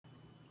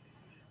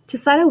To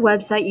cite a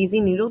website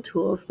using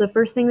NoodleTools, the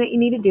first thing that you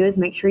need to do is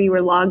make sure you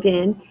are logged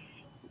in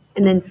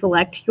and then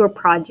select your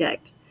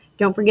project.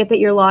 Don't forget that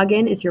your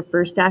login is your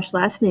first dash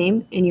last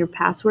name and your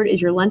password is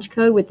your lunch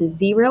code with the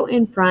 0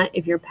 in front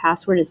if your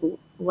password is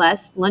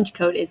lunch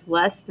code is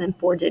less than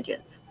 4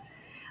 digits.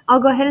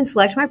 I'll go ahead and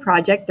select my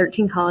project,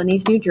 13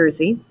 Colonies, New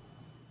Jersey.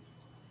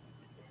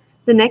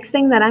 The next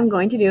thing that I'm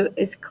going to do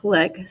is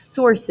click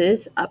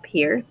Sources up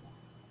here.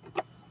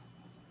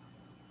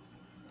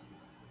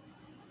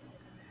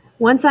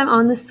 Once I'm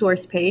on the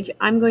source page,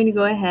 I'm going to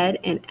go ahead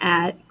and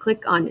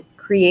click on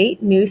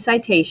Create New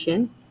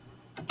Citation.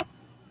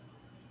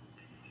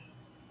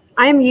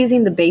 I am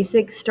using the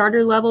basic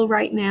starter level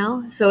right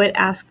now, so it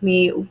asks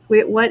me,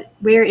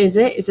 where is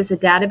it? Is this a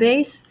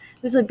database?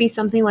 This would be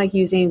something like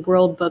using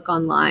World Book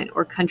Online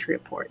or Country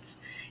Reports.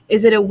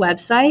 Is it a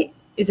website?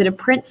 Is it a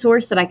print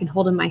source that I can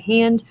hold in my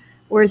hand?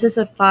 Or is this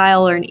a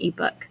file or an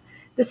ebook?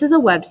 This is a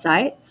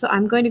website, so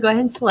I'm going to go ahead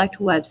and select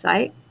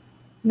website.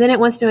 Then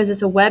it wants to know, is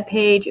this a web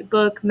page,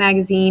 book,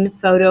 magazine,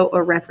 photo,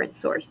 or reference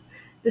source?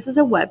 This is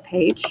a web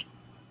page.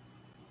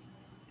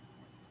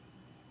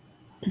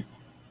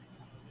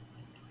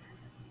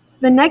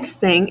 The next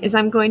thing is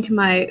I'm going to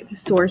my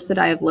source that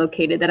I have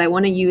located that I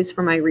want to use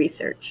for my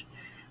research.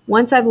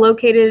 Once I've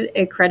located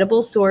a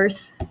credible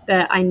source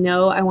that I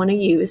know I want to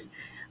use,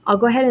 I'll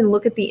go ahead and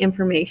look at the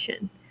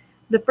information.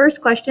 The first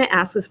question it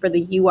asks is for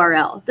the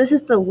URL. This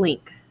is the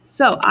link.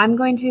 So I'm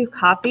going to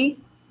copy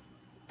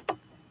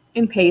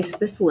and paste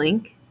this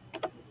link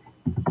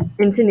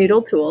into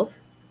NoodleTools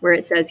where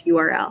it says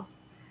URL.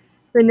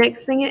 The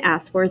next thing it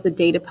asks for is the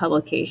date of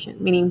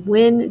publication, meaning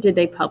when did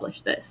they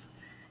publish this.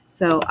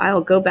 So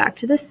I'll go back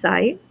to the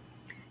site.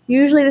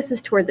 Usually this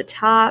is toward the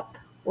top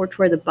or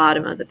toward the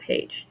bottom of the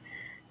page.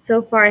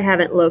 So far I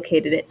haven't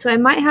located it, so I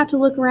might have to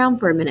look around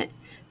for a minute.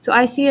 So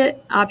I see an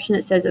option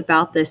that says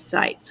about this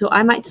site, so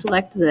I might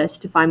select this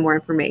to find more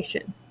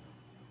information.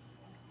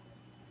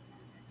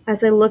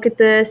 As I look at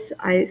this,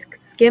 I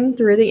skim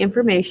through the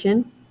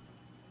information.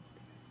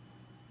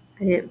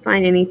 I didn't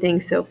find anything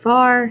so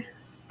far.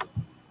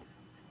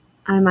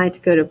 I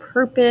might go to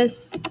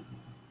purpose.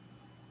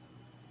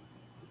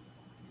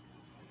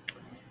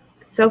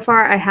 So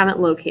far, I haven't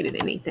located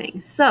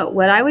anything. So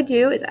what I would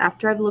do is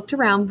after I've looked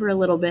around for a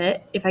little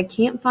bit, if I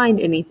can't find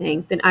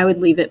anything, then I would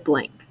leave it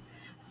blank.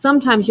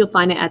 Sometimes you'll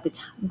find it at the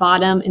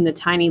bottom in the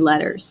tiny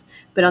letters,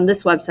 but on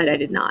this website I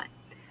did not.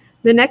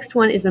 The next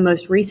one is the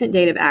most recent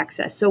date of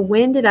access. So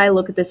when did I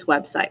look at this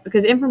website?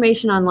 Because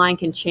information online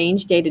can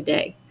change day to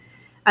day.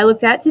 I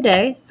looked at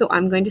today, so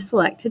I'm going to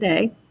select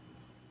today.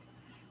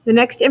 The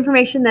next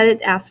information that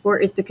it asks for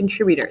is the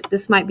contributor.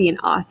 This might be an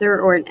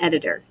author or an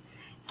editor.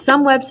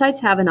 Some websites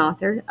have an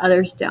author,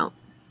 others don't.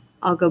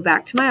 I'll go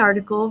back to my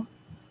article.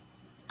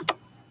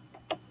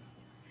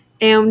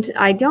 And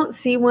I don't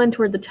see one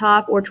toward the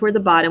top or toward the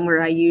bottom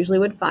where I usually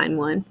would find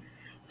one.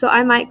 So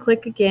I might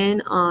click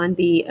again on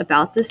the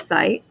About This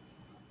Site.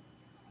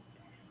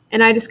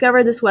 And I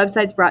discovered this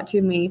website's brought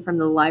to me from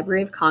the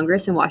Library of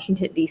Congress in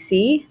Washington,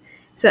 D.C.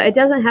 So it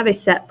doesn't have a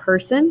set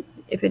person.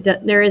 If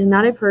there is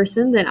not a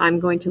person, then I'm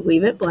going to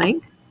leave it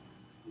blank.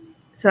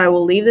 So I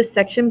will leave this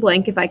section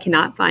blank if I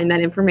cannot find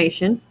that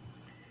information.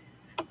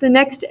 The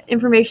next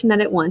information that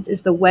it wants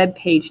is the web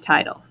page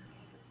title.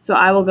 So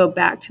I will go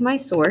back to my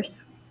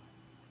source.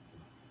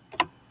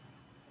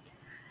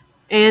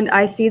 And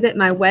I see that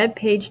my web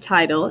page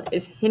title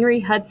is Henry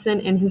Hudson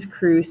and his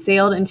crew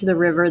sailed into the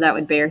river that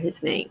would bear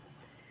his name.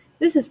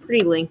 This is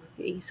pretty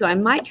lengthy, so I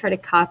might try to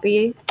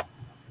copy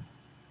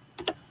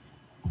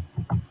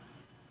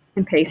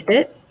and paste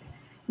it.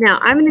 Now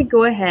I'm going to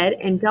go ahead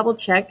and double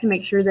check to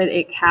make sure that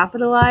it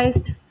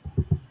capitalized.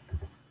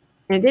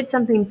 And it did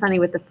something funny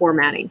with the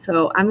formatting,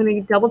 so I'm going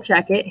to double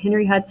check it.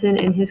 Henry Hudson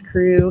and his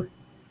crew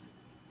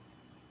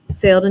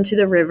sailed into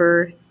the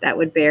river that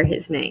would bear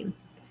his name.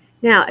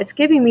 Now it's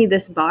giving me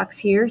this box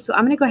here, so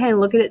I'm going to go ahead and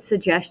look at its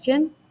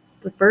suggestion.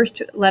 The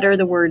first letter of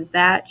the word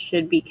that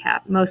should be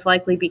most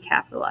likely be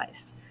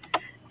capitalized.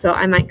 So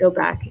I might go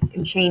back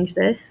and change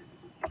this.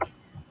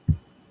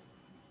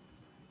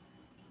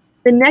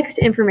 The next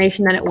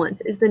information that it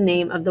wants is the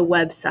name of the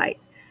website.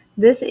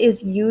 This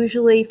is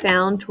usually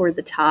found toward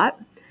the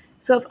top.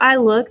 So if I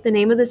look, the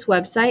name of this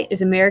website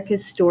is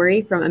America's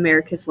Story from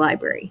America's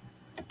Library.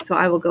 So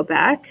I will go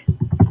back,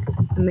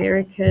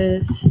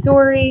 America's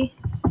Story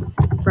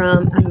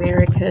from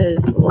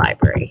America's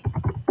Library.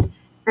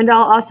 And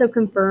I'll also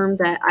confirm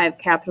that I've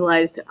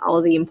capitalized all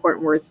of the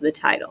important words of the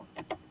title.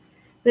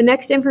 The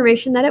next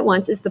information that it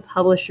wants is the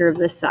publisher of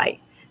the site.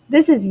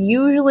 This is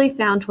usually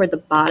found toward the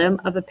bottom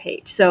of a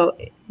page. So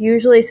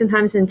usually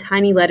sometimes in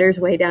tiny letters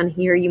way down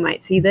here you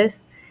might see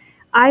this.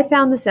 I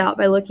found this out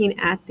by looking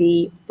at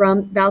from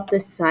About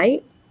This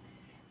Site,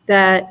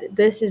 that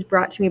this is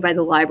brought to me by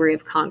the Library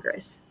of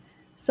Congress.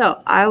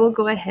 So I will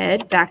go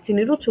ahead back to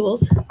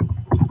NoodleTools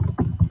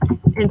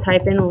and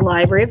type in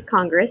Library of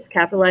Congress,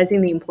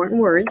 capitalizing the important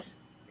words.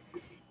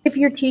 If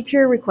your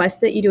teacher requests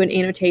that you do an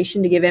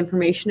annotation to give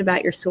information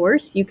about your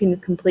source, you can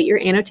complete your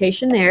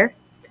annotation there.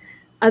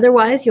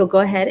 Otherwise, you'll go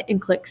ahead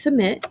and click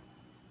Submit.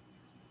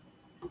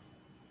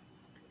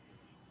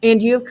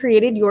 And you have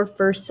created your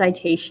first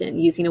citation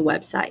using a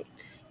website.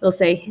 It'll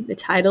say the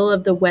title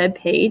of the web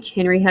page,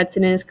 Henry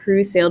Hudson and his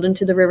crew sailed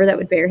into the river that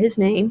would bear his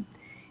name.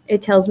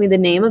 It tells me the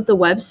name of the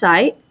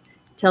website,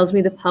 tells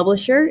me the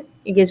publisher,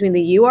 it gives me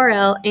the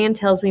URL, and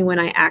tells me when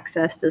I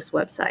accessed this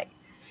website.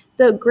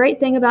 The great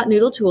thing about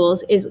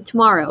NoodleTools is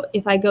tomorrow,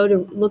 if I go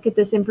to look at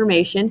this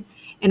information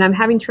and I'm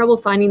having trouble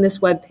finding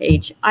this web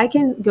page, I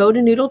can go to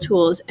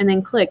NoodleTools and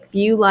then click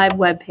View Live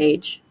Web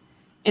Page,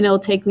 and it'll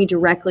take me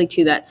directly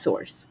to that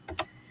source.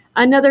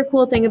 Another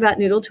cool thing about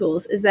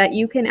NoodleTools is that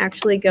you can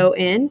actually go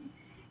in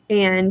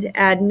and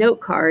add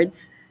note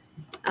cards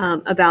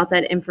about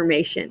that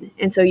information.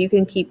 And so you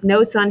can keep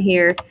notes on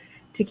here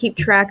to keep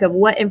track of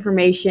what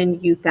information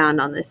you found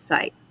on this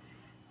site.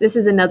 This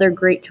is another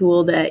great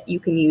tool that you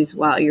can use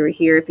while you're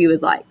here if you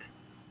would like.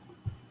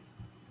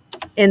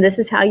 And this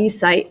is how you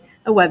cite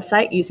a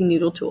website using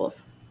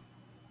NoodleTools.